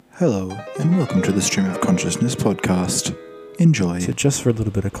Hello, and welcome to the Stream of Consciousness podcast. Enjoy. So just for a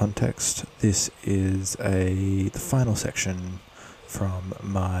little bit of context, this is the final section from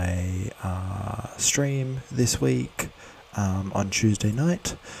my stream this week on Tuesday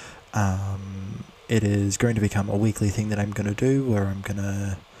night. It is going to become a weekly thing that I'm going to do, where I'm going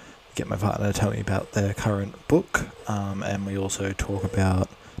to get my partner to tell me about their current book, and we also talk about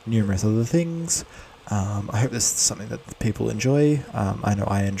numerous other things. I hope this is something that people enjoy. I know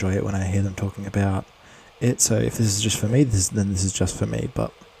I enjoy it when I hear them talking about it, so if this is just for me, then this is just for me.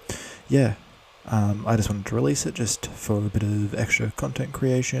 But yeah, I just wanted to release it just for a bit of extra content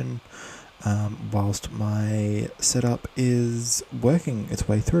creation, whilst my setup is working its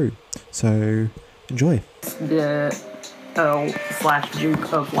way through. So enjoy. The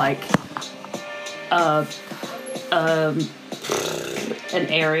Earl/Duke of an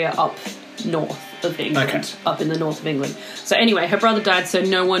area up north of England, up in the north of England. So anyway, her brother died, so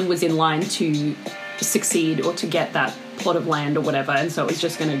no one was in line to succeed or to get that plot of land or whatever, and so it was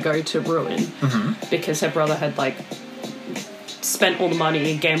just going to go to ruin because her brother had spent all the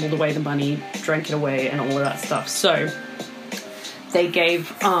money, gambled away the money, drank it away, and all of that stuff. So they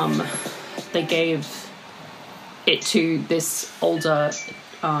gave it to this older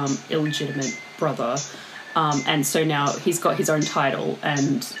illegitimate brother. And so now he's got his own title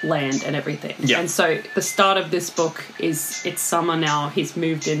and land and everything. Yeah. And so the start of this book is, it's summer now. He's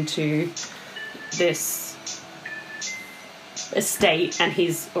moved into this estate, and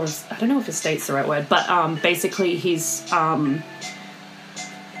I don't know if estate's the right word, but basically he's, because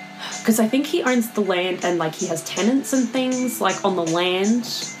I think he owns the land, and he has tenants and things on the land,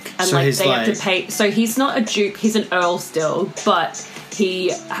 and so they have to pay. So he's not a duke; he's an earl still, but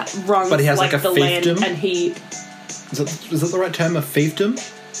he runs but he has the fiefdom? land, and he. Is that the right term, a fiefdom?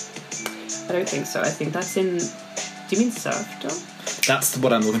 I don't think so. I think that's in. Do you mean serfdom? That's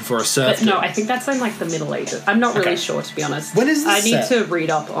what I'm looking for, a serfdom. But no, I think that's in the Middle Ages. I'm not really sure, to be honest. When is this I need set? to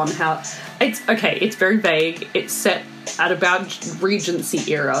read up on how. It's okay. It's very vague. It's set at about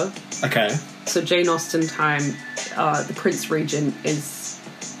Regency era. Okay. So Jane Austen time, the Prince Regent is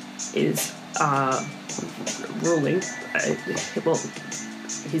ruling. Well,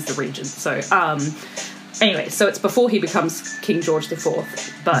 he's the regent. So anyway, so it's before he becomes King George IV,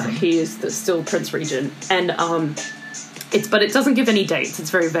 but he is still Prince Regent, and but it doesn't give any dates. It's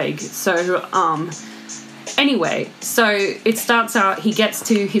very vague. So anyway, so it starts out. He gets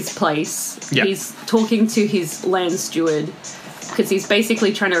to his place. Yep. He's talking to his land steward, because he's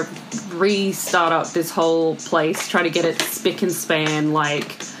basically trying to restart up this whole place, try to get it spick and span.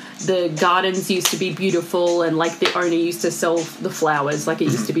 The gardens used to be beautiful, and the owner used to sell the flowers. It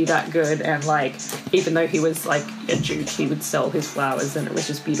used to be that good, and even though he was a duke, he would sell his flowers, and it was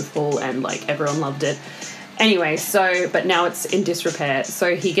just beautiful, and everyone loved it. Anyway, so but now it's in disrepair.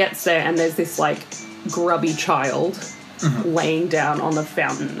 So he gets there, and there's this grubby child laying down on the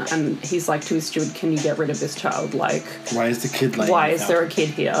fountain, and he's to his steward, "Can you get rid of this child? Why is the kid laying? Why is there a kid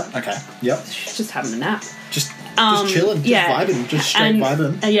here?" Okay. Yep. She's just having a nap. Just chilling, just vibing, just straight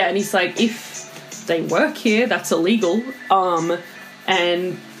vibing. Yeah, and he's if they work here, that's illegal.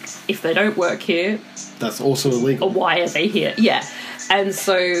 And if they don't work here, that's also illegal. Why are they here? Yeah. And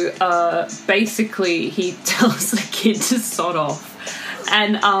so basically he tells the kid to sod off.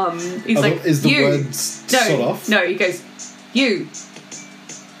 And he's is the word sod off? No, he goes, "You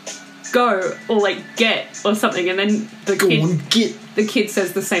go," or get or something, and then the kid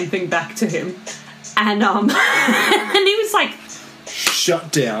says the same thing back to him. And and he was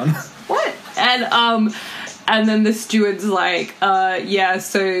shut down. What? And then the steward's yeah,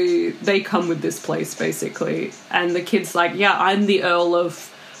 so they come with this place basically, and the kid's yeah, I'm the Earl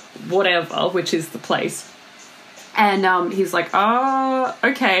of whatever, which is the place. And he's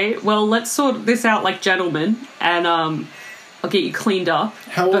okay, well, let's sort this out like gentlemen, and I'll get you cleaned up.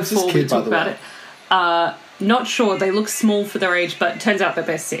 How old is this kid, by the way? Not sure. They look small for their age, but it turns out that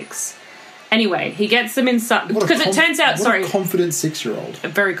they're 6. Anyway, he gets them inside because it turns out. A confident 6-year-old. A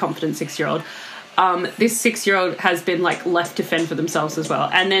very confident 6-year-old. This 6-year-old has been left to fend for themselves as well,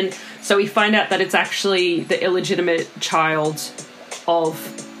 and then so we find out that it's actually the illegitimate child of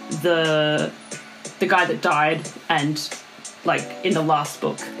the guy that died, and in the last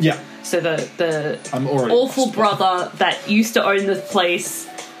book. Yeah. So the awful brother that used to own the place,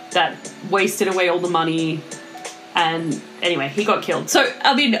 that wasted away all the money. And anyway, he got killed. So,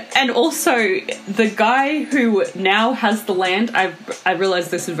 and also the guy who now has the land, I realise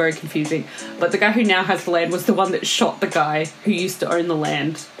this is very confusing, but the guy who now has the land was the one that shot the guy who used to own the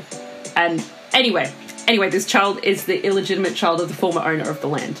land. And anyway, this child is the illegitimate child of the former owner of the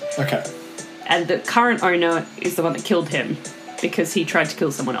land. Okay. And the current owner is the one that killed him. because he tried to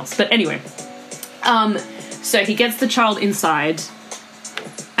kill someone else. But anyway, so he gets the child inside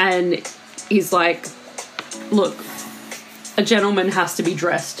and he's like, look, a gentleman has to be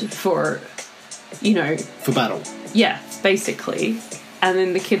dressed for, you know... For battle. Yeah, basically. And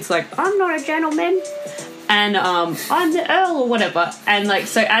then the kid's like, I'm not a gentleman. And I'm the Earl or whatever. And, like,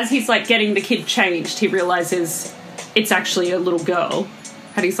 so as he's, like, getting the kid changed, he realises it's actually a little girl.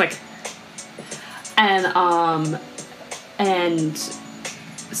 And he's like... And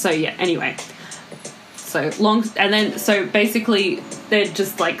so, yeah, anyway. So, so basically, they're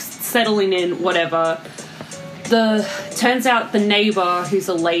just, like, settling in, whatever. Turns out the neighbour, who's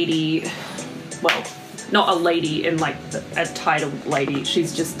a lady... Well, not a lady in, like, a titled lady.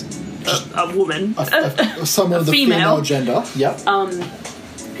 She's just a woman. Someone of the female gender. Yep.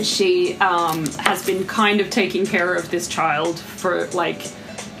 She has been kind of taking care of this child for, like...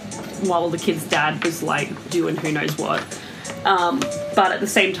 while the kid's dad was, like, doing who knows what. But at the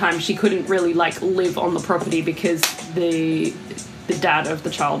same time, she couldn't really, like, live on the property because the dad of the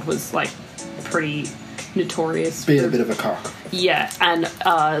child was, like, pretty notorious. Being a bit of a cock. Yeah, and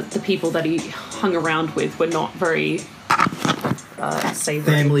the people that he hung around with were not very savoury.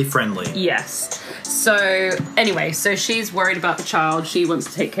 Family friendly. Yes. So, anyway, so she's worried about the child. She wants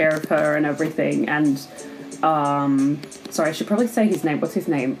to take care of her and everything, and... sorry, I should probably say his name. What's his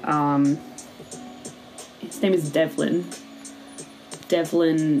name? His name is Devlin.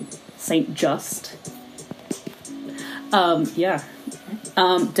 Devlin St. Just. Yeah.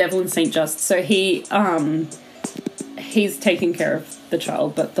 Devlin St. Just. So he's taking care of the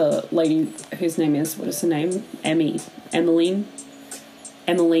child, but the lady whose name is, what is her name? Emmeline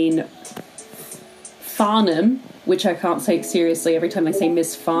Farnham, which I can't take seriously. Every time I say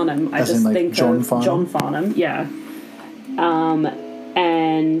Miss Farnham, I just think of John Farnham. Yeah.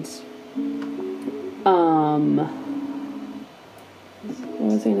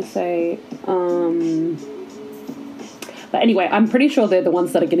 What was I going to say? But anyway, I'm pretty sure they're the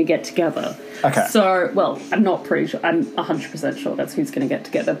ones that are going to get together. Okay. So, well, I'm not pretty sure. I'm 100% sure that's who's going to get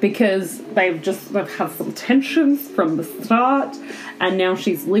together because they've had some tensions from the start, and now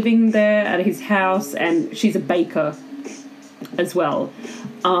she's living there at his house, and she's a baker as well.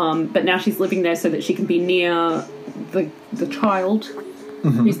 But now she's living there so that she can be near the child,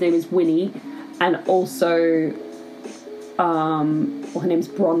 whose name is Winnie, and also, well, her name's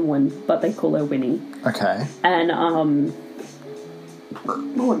Bronwyn, but they call her Winnie. Okay. And, oh,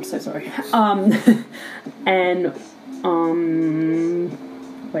 I'm so sorry.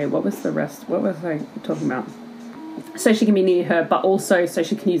 Wait, what was the rest? What was I talking about? So she can be near her, but also so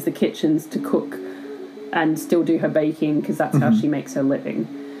she can use the kitchens to cook and still do her baking, because that's how she makes her living.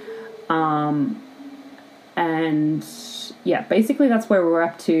 And yeah, basically that's where we're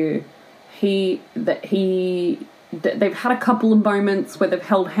up to. They've had a couple of moments where they've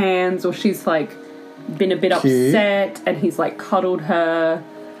held hands, or she's like been a bit upset, and he's like cuddled her.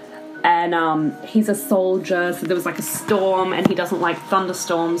 And he's a soldier, so there was like a storm, and he doesn't like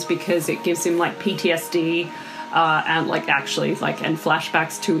thunderstorms because it gives him like PTSD and like actually like and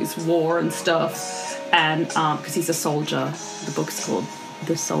flashbacks to his war and stuff. And because he's a soldier, the book's called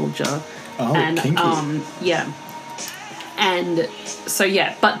The Soldier. Oh, and kinky. Yeah. And so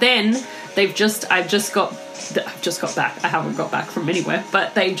yeah, but then I've just got back. I haven't got back from anywhere,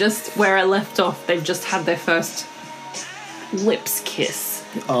 but where I left off, they've just had their first lips kiss.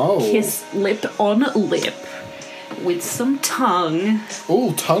 Oh. Kiss lip on lip with some tongue.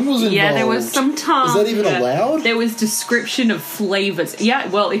 Oh, tongue was involved. Yeah, there was some tongue. Is that even allowed? There was description of flavours. Yeah,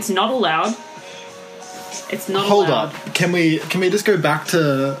 well, it's not allowed. It's not Hold allowed. up. Can we just go back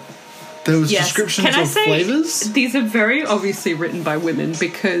to... There was descriptions of flavours? These are very obviously written by women,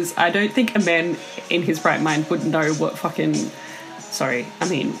 because I don't think a man in his right mind would know what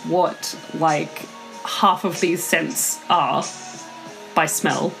what, like, half of these scents are by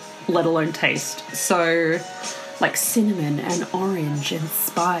smell, let alone taste. So, like, cinnamon and orange and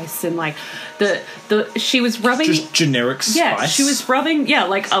spice and, like, she was rubbing... Just generic spice? Yeah, she was rubbing,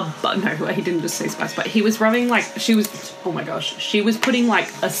 like, no, he didn't just say spice, but he was rubbing, like, she was putting, like,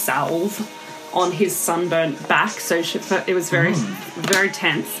 a salve on his sunburnt back, so it was very, very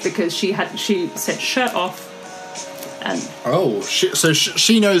tense, because she said shirt off. And so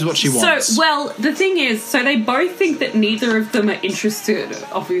she knows what she wants. So, well, the thing is, so they both think that neither of them are interested,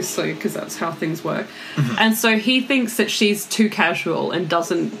 obviously, because that's how things work. Mm-hmm. And so he thinks that she's too casual and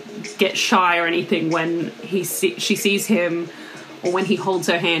doesn't get shy or anything when she sees him, or when he holds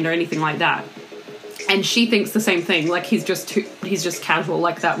her hand or anything like that. And she thinks the same thing, like he's just casual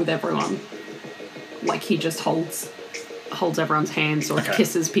like that with everyone. Like he just holds everyone's hands or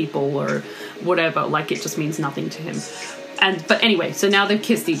kisses people or whatever, like it just means nothing to him. But anyway, so now they've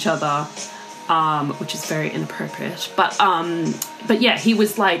kissed each other, which is very inappropriate. But yeah, he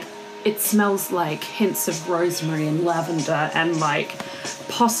was like, it smells like hints of rosemary and lavender and like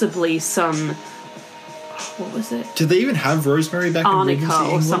possibly some, what was it? Did they even have rosemary back in Regency Arnica or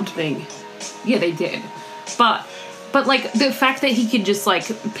England? something. Yeah, they did. But like the fact that he could just like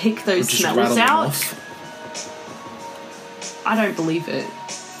pick those smells out, I don't believe it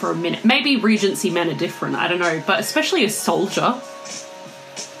for a minute. Maybe Regency men are different, I don't know. But especially a soldier,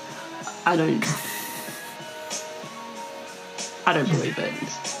 I don't believe it.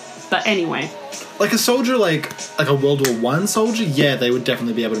 But anyway, like a soldier, like a World War I soldier, yeah, they would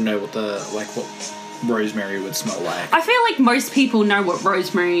definitely be able to know what what rosemary would smell like. I feel like most people know what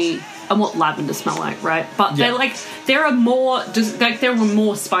rosemary and what lavender smell like, right? But they're like, there are more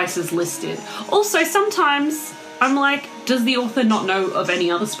spices listed. Also, sometimes I'm like, does the author not know of any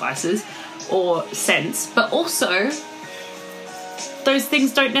other spices or scents? But also, those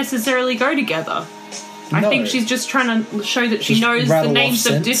things don't necessarily go together. I think she's just trying to show that she knows the names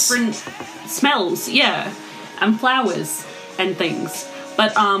of different smells, and flowers and things.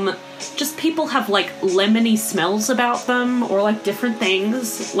 But just people have like lemony smells about them, or like different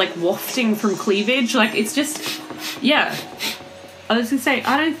things like wafting from cleavage. Like it's just, I was gonna say,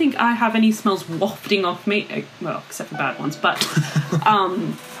 I don't think I have any smells wafting off me, well, except for bad ones. But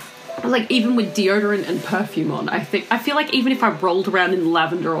like even with deodorant and perfume on, I feel like even if I rolled around in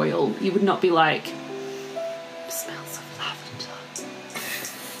lavender oil, you would not be like, smells of lavender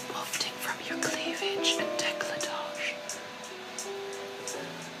wafting from your cleavage and décolletage.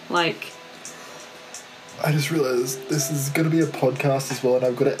 Like, I just realised this is going to be a podcast as well, and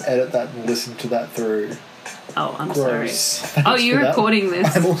I've got to edit that and listen to that through. Oh, I'm Gross. sorry. Oh, you're recording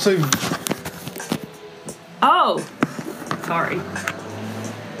this. I'm also... Oh! Sorry.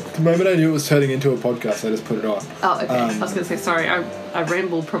 The moment I knew it was turning into a podcast, I just put it on. Oh, okay. I was going to say, sorry, I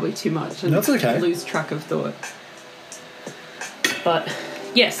rambled probably too much and that's okay. lose track of thought. But,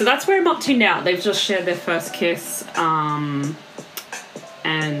 yeah, so that's where I'm up to now. They've just shared their first kiss, and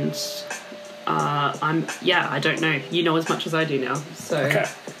I don't know. You know as much as I do now. So, okay.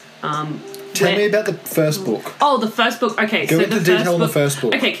 Tell me about the first book. Oh, the first book. Okay, Go into detail on the first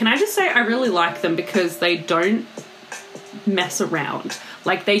book. Okay, can I just say I really like them because they don't mess around.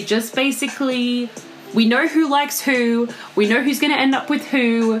 Like, they just basically... We know who likes who. We know who's going to end up with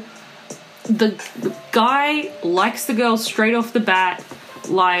who. The guy likes the girl straight off the bat.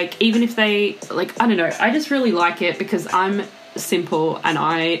 Like, even if they... Like, I don't know. I just really like it because I'm simple and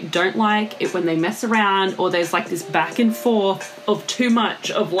I don't like it when they mess around or there's, like, this back and forth of too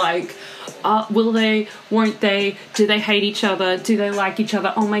much of, like... will they? Won't they? Do they hate each other? Do they like each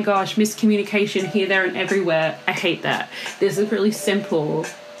other? Oh my gosh, miscommunication here, there, and everywhere. I hate that. This is really simple,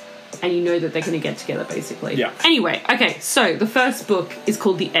 and you know that they're going to get together, basically. Yeah. Anyway, okay, so the first book is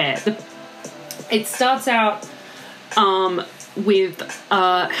called The Heir. It starts out with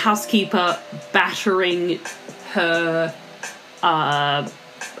a housekeeper battering her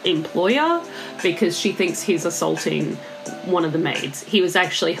employer because she thinks he's assaulting one of the maids. He was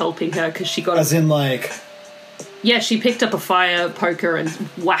actually helping her because she got... As in, like... Yeah, she picked up a fire poker and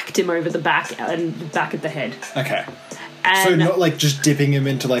whacked him over the back and back of the head. Okay. And so not, like, just dipping him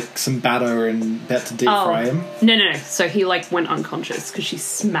into, like, some batter and about to deep fry him? No. So he, like, went unconscious because she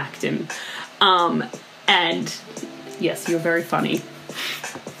smacked him. And, yes, you're very funny.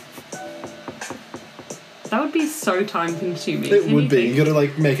 That would be so time-consuming. It would be. You got to,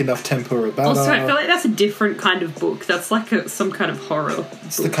 like, make enough tempura batter. Also, I feel like that's a different kind of book. That's like some kind of horror.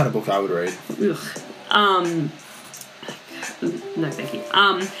 It's the kind of book I would read. Ugh. No, thank you.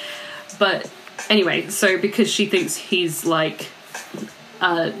 But anyway, so because she thinks he's like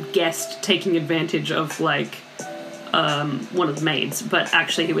a guest taking advantage of like one of the maids, but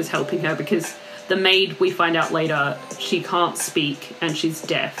actually he was helping her because the maid, we find out later, she can't speak and she's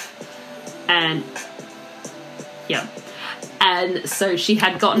deaf. And yeah. And so she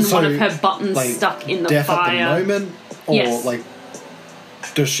had gotten one of her buttons like, stuck in the deaf fire. At the moment? Or yes. like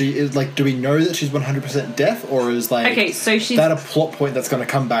do we know that she's 100% deaf, or is like okay, so she's that a plot point that's going to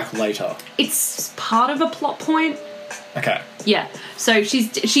come back later? It's part of a plot point. Okay. Yeah. So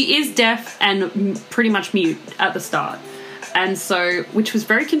she is deaf and pretty much mute at the start. And so, which was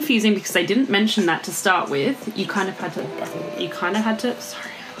very confusing because they didn't mention that to start with. You kind of had to.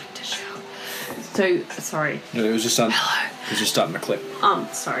 Sorry, I like to shout. So sorry. No, it was just starting. Hello. It was just starting to clip.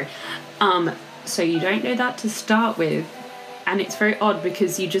 Sorry. So you don't know that to start with, and it's very odd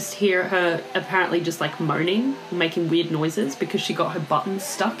because you just hear her apparently just like moaning, making weird noises because she got her buttons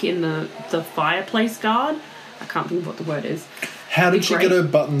stuck in the fireplace guard. I can't think of what the word is. How did she get her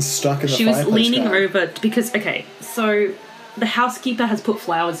buttons stuck in the fireplace guard? She was leaning over because, okay, so the housekeeper has put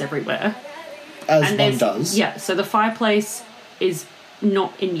flowers everywhere. As one does. Yeah, so the fireplace is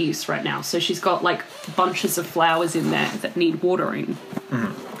not in use right now. So she's got, like, bunches of flowers in there that need watering.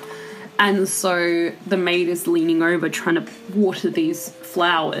 And so the maid is leaning over trying to water these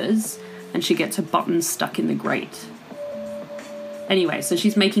flowers, and she gets her button stuck in the grate. Anyway, so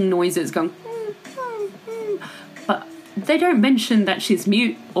she's making noises going... But they don't mention that she's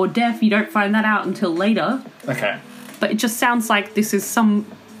mute or deaf. You don't find that out until later. Okay. But it just sounds like this is some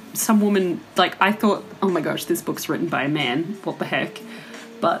woman... Like, I thought, oh my gosh, this book's written by a man. What the heck?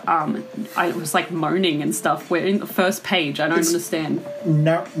 But I was, like, moaning and stuff. We're in the first page. I don't understand.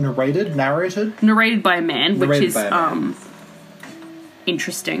 Narrated by a man, which is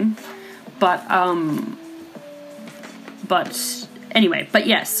interesting. But anyway, but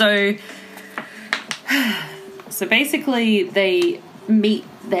yeah, so basically they meet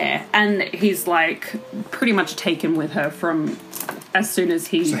there, and he's, like, pretty much taken with her from as soon as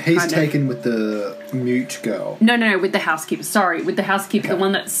he... So he's taken with the mute girl? No, with the housekeeper. Sorry, with the housekeeper, okay. The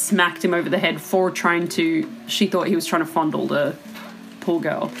one that smacked him over the head for trying to... She thought he was trying to fondle the poor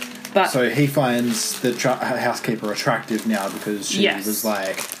girl. But so he finds the housekeeper attractive now because she was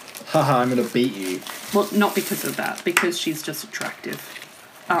like, haha, I'm going to beat you. Well, not because of that, because she's just attractive.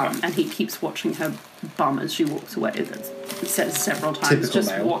 And he keeps watching her bum as she walks away. It says several times. Typical just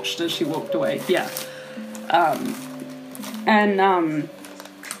male. Watched as she walked away. Yeah.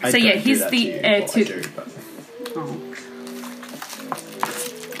 So yeah, he's the heir to...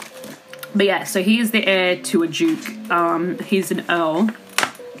 But yeah, so he is the heir to a duke. He's an earl.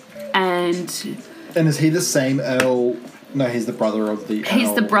 And is he the same earl? No, he's the brother of the earl.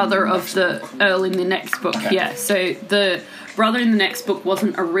 He's the brother of the earl in the next book, okay. Yeah. So the brother in the next book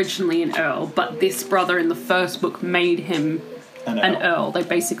wasn't originally an earl, but this brother in the first book made him an earl. They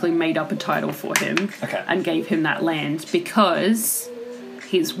basically made up a title for him and gave him that land because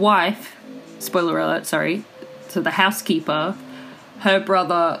his wife, spoiler alert, sorry, so the housekeeper, her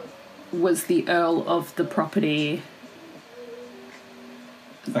brother was the earl of the property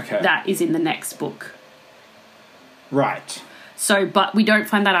that is in the next book. Right. So, but we don't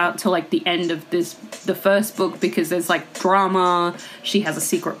find that out till, like, the end of the first book because there's, like, drama. She has a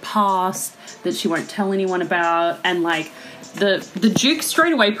secret past that she won't tell anyone about, and, like, the Duke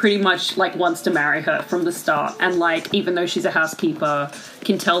straight away pretty much, like, wants to marry her from the start, and, like, even though she's a housekeeper,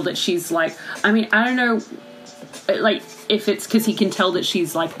 can tell that she's, like, I mean, I don't know, like, if it's because he can tell that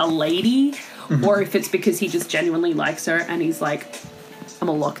she's, like, a lady, or if it's because he just genuinely likes her, and he's like, I'm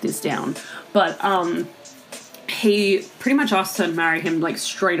gonna lock this down. But, he pretty much asked her to marry him, like,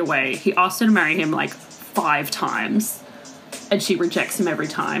 straight away. He asked her to marry him, like, 5 times. And she rejects him every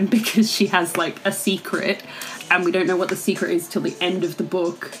time because she has, like, a secret. And we don't know what the secret is till the end of the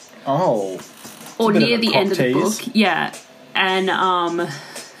book. Oh. Or near the end of the book. Yeah. And,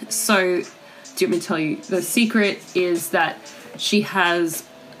 so, do you want me to tell you? The secret is that she's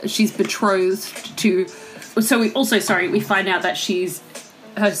betrothed to... So we find out that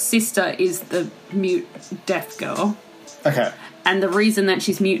her sister is the mute deaf girl. Okay. And the reason that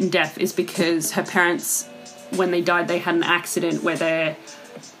she's mute and deaf is because her parents, when they died, they had an accident where their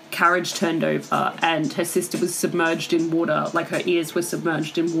carriage turned over and her sister was submerged in water, like her ears were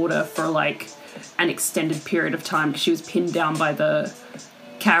submerged in water for, like, an extended period of time because she was pinned down by the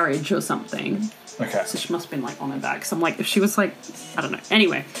carriage or something. Okay. So she must have been, like, on her back. So I'm like, if she was, like, I don't know.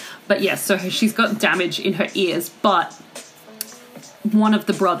 Anyway. But yeah, so she's got damage in her ears, but one of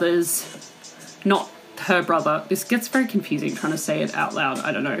the brothers, not her brother, this gets very confusing trying to say it out loud,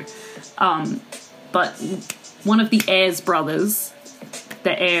 I don't know, but one of the heir's brothers,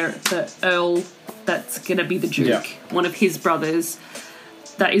 the earl that's going to be the duke, one of his brothers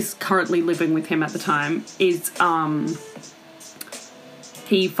that is currently living with him at the time is,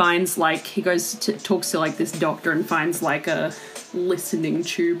 he finds, like, he talks to, like, this doctor and finds, like, a listening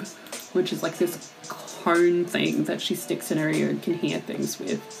tube, which is, like, this cone thing that she sticks in her ear and can hear things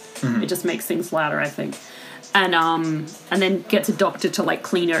with. It just makes things louder, I think. And then gets a doctor to, like,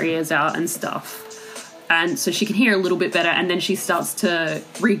 clean her ears out and stuff. And so she can hear a little bit better, and then she starts to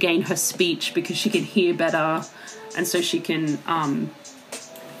regain her speech because she can hear better, and so she can,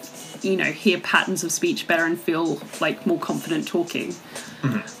 hear patterns of speech better and feel, like, more confident talking.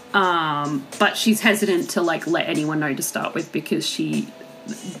 But she's hesitant to, like, let anyone know to start with because she's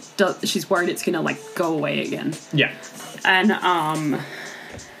worried it's gonna, like, go away again. Yeah. And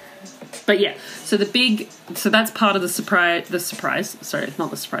but yeah, so that's part of the secret. Part of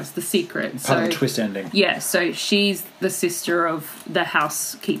the twist ending. Yeah, so she's the sister of the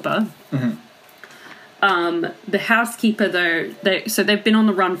housekeeper. The housekeeper, though, they've been on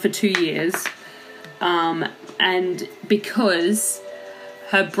the run for 2 years, and because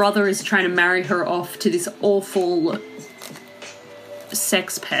her brother is trying to marry her off to this awful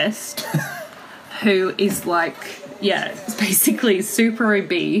sex pest who is like, basically super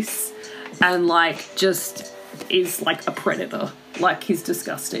obese and like just is like a predator. Like, he's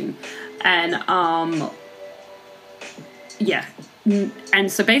disgusting. And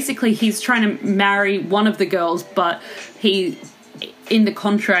and so basically he's trying to marry one of the girls, but in the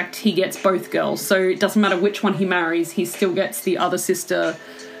contract he gets both girls, so it doesn't matter which one he marries, he still gets the other sister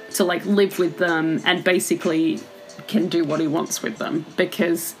to like live with them and basically can do what he wants with them,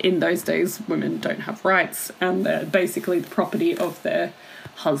 because in those days women don't have rights and they're basically the property of their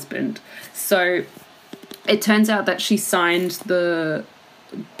husband. So it turns out that she signed the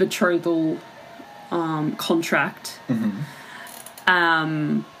betrothal contract.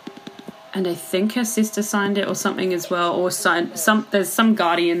 And I think her sister signed it or something as well, or there's some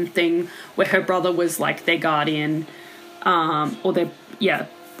guardian thing where her brother was like their guardian,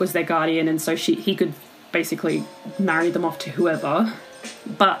 was their guardian, and so he could basically marry them off to whoever.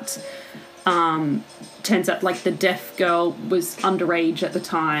 But turns out like the deaf girl was underage at the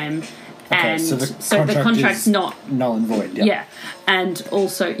time. Okay, and so the contract's not null and void. Yeah, and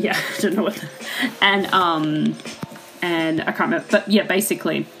also I don't know what, and I can't remember, but yeah,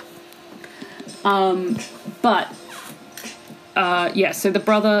 basically, so the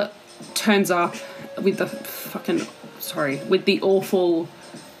brother turns up with with the awful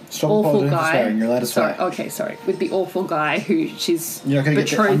guy. You're allowed to swear. With the awful guy who she's I'm not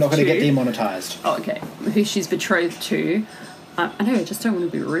going to get demonetized. Oh, okay. Who she's betrothed to. I know, I just don't want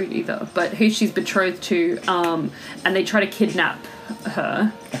to be rude either. But who she's betrothed to, and they try to kidnap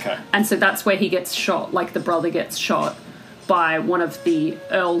her. Okay. And so that's where he gets shot. Like, the brother gets shot by one of the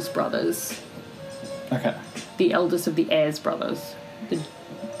Earl's brothers. Okay. The eldest of the heir's brothers.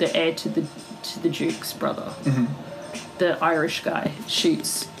 The heir to the Duke's brother. Mm-hmm. The Irish guy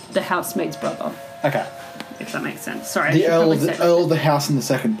shoots the housemaid's brother. Okay. If that makes sense. Sorry. The Earl of the house in the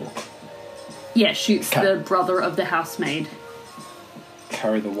second book. Yeah, shoots the brother of the housemaid.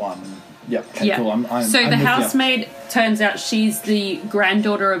 Carry the one. Yep. Okay, yeah. Cool. So the housemaid turns out she's the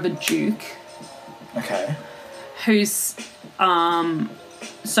granddaughter of a duke. Okay. Who's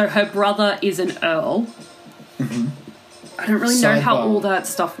so her brother is an earl. Mm-hmm. I don't really know how all that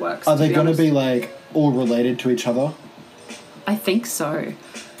stuff works. Are they going to be like all related to each other? I think so.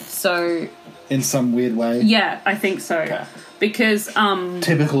 So in some weird way. Yeah, I think so. Okay. Because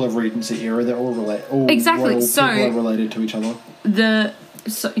typical of Regency era, they're all related. Exactly. So people are related to each other.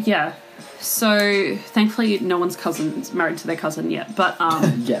 So thankfully no one's cousin's married to their cousin yet, but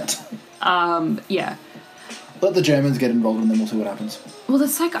yet. Yeah. Let the Germans get involved and then we'll see what happens. Well,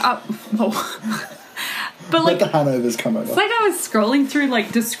 that's like but like, let the Hanovers come over. It's like I was scrolling through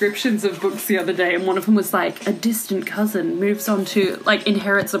like descriptions of books the other day, and one of them was like, a distant cousin moves on to like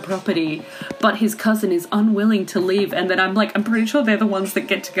inherits a property, but his cousin is unwilling to leave. And then I'm like, I'm pretty sure they're the ones that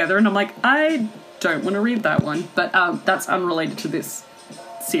get together, and I'm like, I don't want to read that one, but that's unrelated to this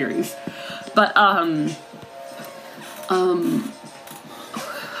series. But I've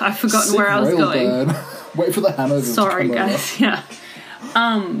forgotten where I was going. Burn. Wait for the Hanovers. Sorry, to come guys. over. Yeah.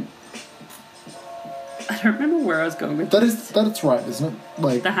 I don't remember where I was going with That's right, isn't it?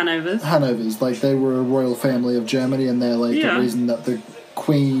 Like the Hanovers. Hanovers, like they were a royal family of Germany, and they're like the reason that the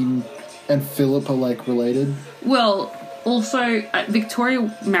Queen and Philip are like related. Well, also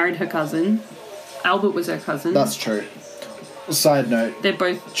Victoria married her cousin. Albert was her cousin. That's true. Side note. They're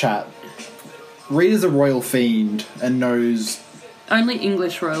both chat. Rita's a royal fiend and knows only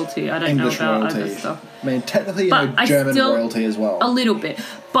English royalty. I don't know about other stuff. I mean, technically, you know German royalty as well. A little bit.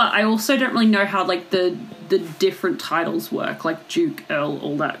 But I also don't really know how, like, the different titles work, like Duke, Earl,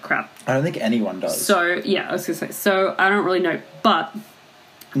 all that crap. I don't think anyone does. So, yeah, I was going to say. So, I don't really know. But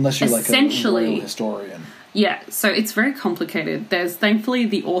unless you're, like, a royal historian. Yeah, so it's very complicated. Thankfully,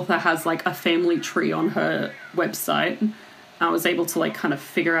 the author has, like, a family tree on her website. I was able to, like, kind of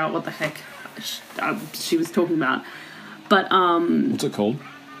figure out what the heck she was talking about. But, what's it called?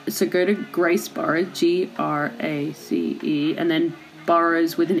 So go to Grace Burrows, Grace, and then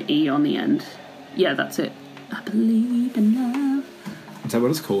Burrows with an E on the end. Yeah, that's it. I believe in love. Is that what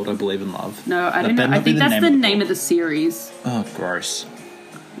it's called? I believe in love. No, I don't know. I think that's the name of the series. Oh, gross.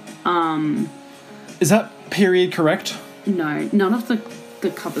 Is that period correct? No, none of the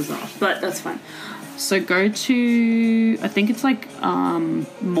covers are, but that's fine. So go to, I think it's like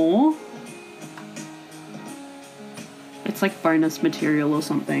more. It's like bonus material or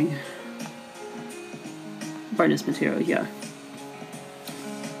something. Bonus material, yeah.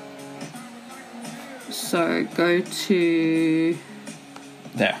 So go to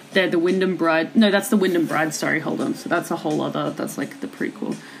There. They're the Wyndham Bride. No, that's the Wyndham Bride story. Hold on. So that's a whole other. That's like the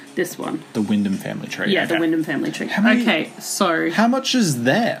prequel. This one. The Wyndham family tree. Yeah, okay. the Wyndham family tree. many- Okay, so. How much is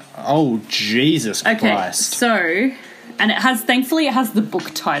there? Oh, Jesus Okay, Christ. so. And it has. Thankfully, it has the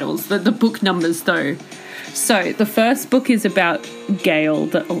book titles, the book numbers, though. So the first book is about Gale.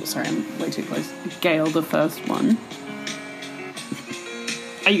 Sorry, I'm way too close. Gale, the first one.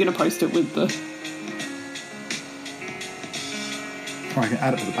 Are you going to post it with the... Oh, I can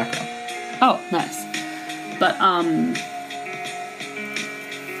add it to the background. Oh, nice. But,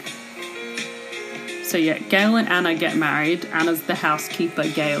 so yeah, Gale and Anna get married. Anna's the housekeeper.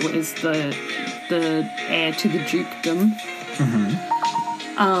 Gale is the heir to the dukedom.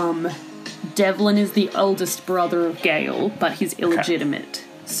 Devlin is the oldest brother of Gale, but he's illegitimate.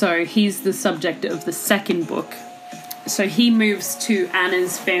 So he's the subject of the second book. So he moves to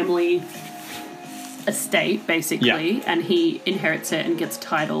Anna's family estate, basically, and he inherits it and gets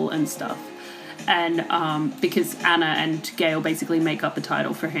title and stuff. And because Anna and Gale basically make up the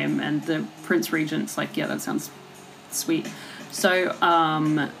title for him, and the Prince Regent's like, yeah, that sounds sweet. So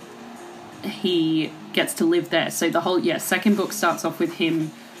he gets to live there. So the whole second book starts off with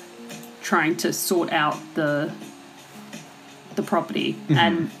him trying to sort out the property,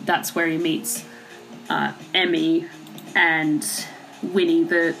 and that's where he meets Emmy and Winnie,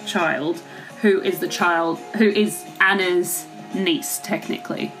 the child, who is Anna's niece,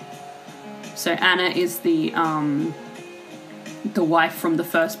 technically. So Anna is the wife from the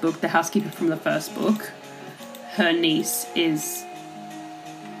first book, the housekeeper from the first book. Her niece is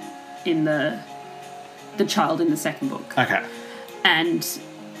in the child in the second book. Okay. And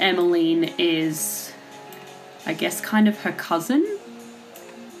Emmeline is, I guess, kind of her cousin,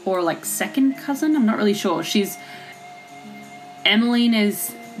 or like second cousin. I'm not really sure. Emmeline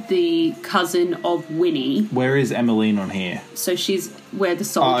is the cousin of Winnie. Where is Emmeline on here? So she's where the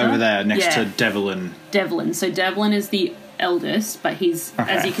soldier. Oh, over there, next to Devlin. Devlin. So Devlin is the eldest, but he's,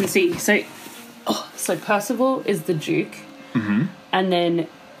 as you can see, so Percival is the Duke, and then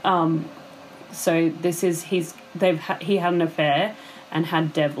so this is he had an affair and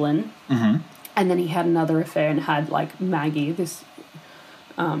had Devlin, and then he had another affair and had like Maggie, this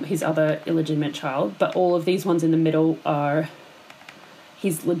his other illegitimate child. But all of these ones in the middle are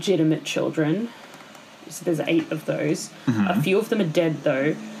his legitimate children. So there's 8 of those. A few of them are dead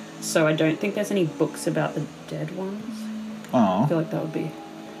though, so I don't think there's any books about the dead ones. Oh. I feel like that would be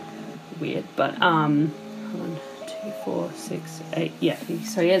weird. But 1, 2, 4, 6, 8. Yeah,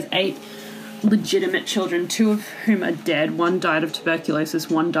 so he has 8 legitimate children, 2 of whom are dead. 1 died of tuberculosis,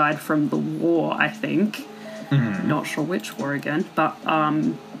 1 died from the war, I think. Not sure which war again, but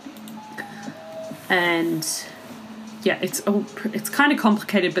and yeah, it's kind of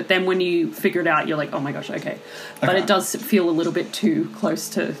complicated, but then when you figure it out, you're like, oh my gosh, okay. But it does feel a little bit too close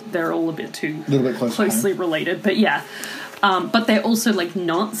to. They're all a bit too closely related, but yeah. But they're also like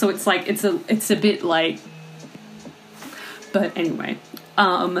not. So it's like it's a bit like. But anyway,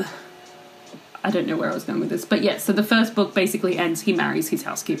 I don't know where I was going with this, but yeah. So the first book basically ends. He marries his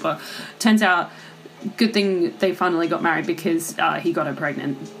housekeeper. Turns out, good thing they finally got married because he got her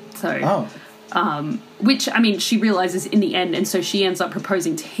pregnant. So. Which, I mean, she realizes in the end, and so she ends up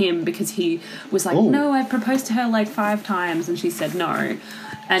proposing to him because he was like, no, I've proposed to her like 5 times, and she said no.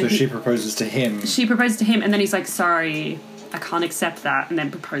 And so she proposes to him. She proposes to him, and then he's like, sorry, I can't accept that, and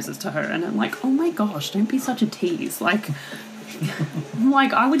then proposes to her. And I'm like, oh my gosh, don't be such a tease. Like,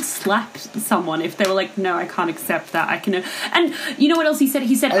 I would slap someone if they were like, no, I can't accept that. I can, and you know what else he said?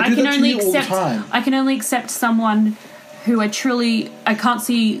 He said, I can only accept someone who I can't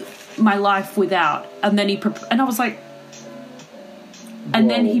see my life without. And then and I was like, and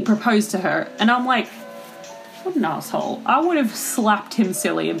then he proposed to her, and I'm like, what an asshole. I would have slapped him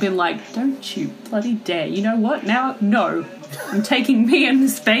silly and been like, don't you bloody dare. You know what? Now, no. I'm taking me and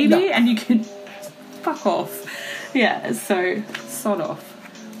this baby, and you can fuck off. Yeah, so sod off.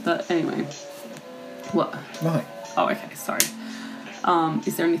 But anyway. What? Right. Oh, okay, sorry.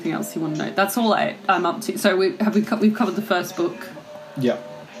 Is there anything else you want to know? That's all I'm up to. So we've covered the first book. Yep.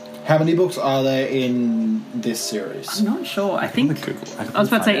 How many books are there in this series? I'm not sure. I think I was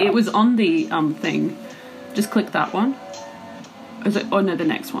about to say it was on the thing. Just click that one. Is it? Oh no, the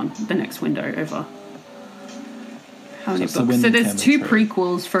next one. The next window over. How many books? So there's 2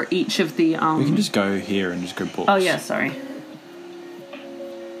 prequels for each of the. We can just go here and just go books. Oh yeah, sorry.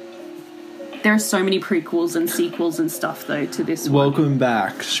 There are so many prequels and sequels and stuff though to this one. Welcome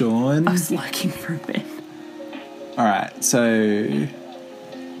back, Sean. I was lurking for a bit. All right, so.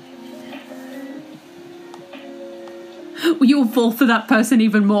 You will fall for that person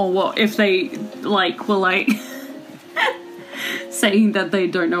even more. What if they were like saying that they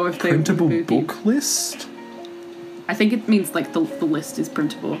don't know if they Printable would be. book list? I think it means like the list is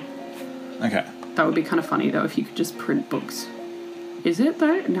printable. Okay. That would be kind of funny though if you could just print books. Is it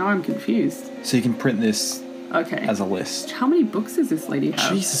though? Now I'm confused. So you can print this Okay. as a list. How many books does this lady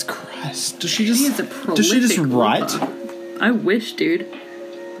have? Jesus Christ. Does she She just is a prolific does she just write? author. I wish, dude.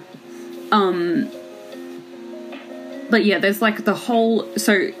 But yeah, there's like the whole.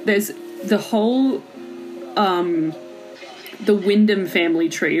 So there's the whole. The Wyndham family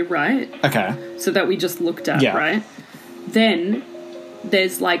tree, right? Okay. So that we just looked at, Yeah. right? Then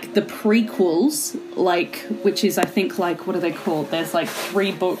there's like the prequels, like which is I think like what are they called? There's like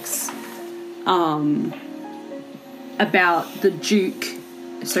 3 books, about the Duke,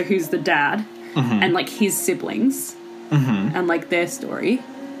 so who's the dad, and like his siblings, and like their story.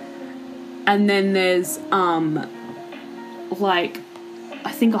 And then there's like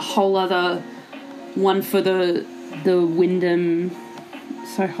I think a whole other one for the Wyndham.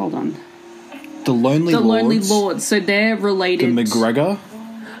 So hold on. The Lonely Lords. Lonely Lords. So they're The related. McGregor.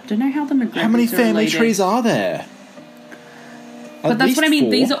 I don't know how the McGregors How many are family related. trees are there? But that's what I mean.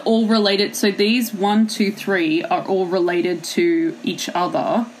 4. These are all related. So these 1, 2, 3 are all related to each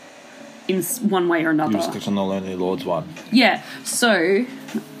other in one way or You another. just clicked on the Lonely Lords one. Yeah. So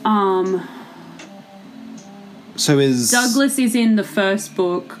So is Douglas is in the first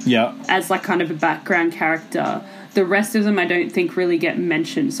book Yeah. as like kind of a background character. The rest of them I don't think really get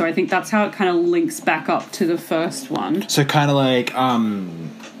mentioned. So I think that's how it kind of links back up to the first one. So kind of like not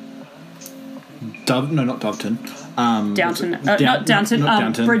Doveton. Downton. Not Downton.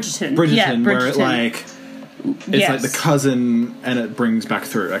 Downton. Bridgerton. Bridgerton, Yeah, where it Bridgerton. like it's like the cousin and it brings back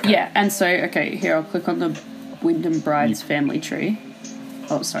through. Okay. Yeah, and so, okay, here, I'll click on the Wyndham Bride's family tree.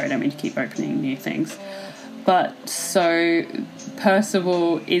 Oh, sorry, I don't mean to keep opening new things. But, so,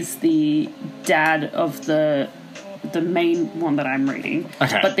 Percival is the dad of the main one that I'm reading.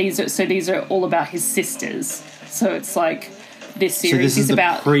 Okay. But these are all about his sisters. So it's like, this So series this is the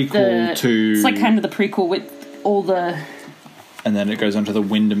about prequel to- It's like kind of the prequel with all the... And then it goes on to the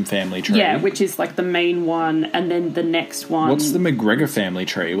Wyndham family tree. Yeah, which is like the main one, and then the next one... What's the McGregor family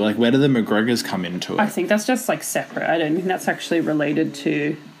tree? Like, where do the McGregors come into it? I think that's just like separate. I don't think that's actually related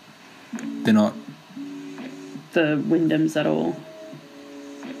to They're not. the Wyndhams at all.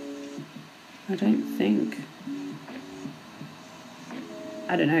 I don't think.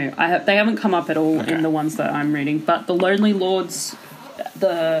 I don't know. They haven't come up at all Okay. in the ones that I'm reading. But the Lonely Lords,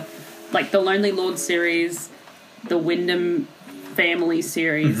 the Lonely Lords series, the Wyndham family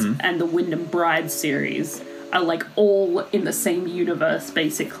series, and the Wyndham Bride series are like all in the same universe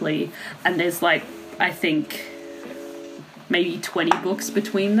basically. And there's like, I think, maybe 20 books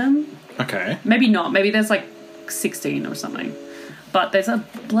between them. Okay. Maybe not. Maybe there's like 16 or something. But there's a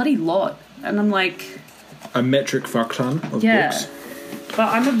bloody lot. And I'm like... A metric fuck ton of Yeah. books. But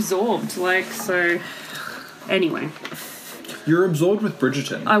I'm absorbed, like, so... Anyway. You're absorbed with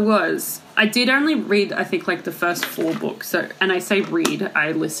Bridgerton. I was. I did only read, I think, like, the first 4 books. So, and I say read,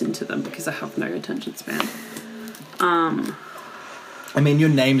 I listen to them because I have no attention span. I mean, your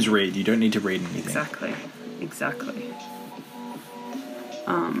name's Reed. You don't need to read anything. Exactly.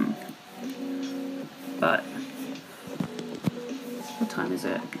 But... What time is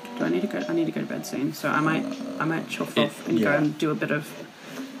it? Do I need to go? I need to go to bed soon, so I might chuff off and go and do a bit of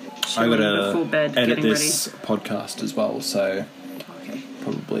I chilling before gotta bed, edit getting this podcast as well, so ready. Okay.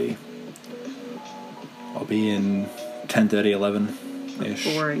 probably I'll be in 10:30, 11 ish.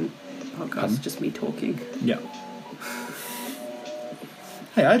 Boring podcast, Pardon? just me talking. Yeah.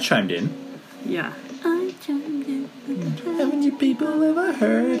 Hey, I chimed in. Yeah. How many people ever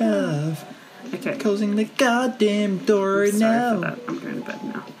heard of Okay. closing the goddamn door Sorry now? for that. I'm going to bed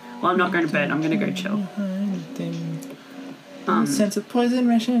now. Well, I'm not going to bed. I'm going to go chill. Sense of poison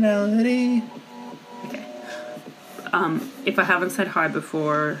rationality. Okay. If I haven't said hi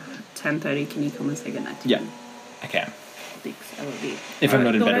before 10:30, can you come and say goodnight to Yeah, me? I can. Thanks. I love you. If I'm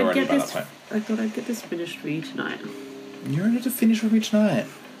not in I thought bed I'd already get by this- that point. I thought I'd get this finished for you tonight. You're ready to finish with me tonight.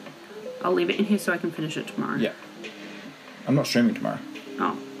 I'll leave it in here so I can finish it tomorrow. Yeah. I'm not streaming tomorrow.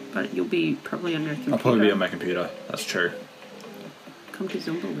 Oh, but you'll be probably on your computer. I'll probably be on my computer. That's true. Come to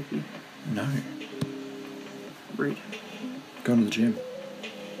Zumba with me. No. Rude. Going to the gym.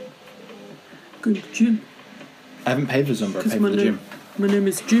 Go to the gym. I haven't paid for Zumba. I paid for the gym. My name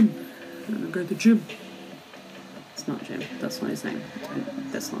is Jim. I'm gonna go to the gym. It's not Jim. That's not his name.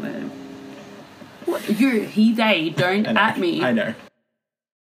 That's not him. What? You, he, they. Don't I know. at me. I know.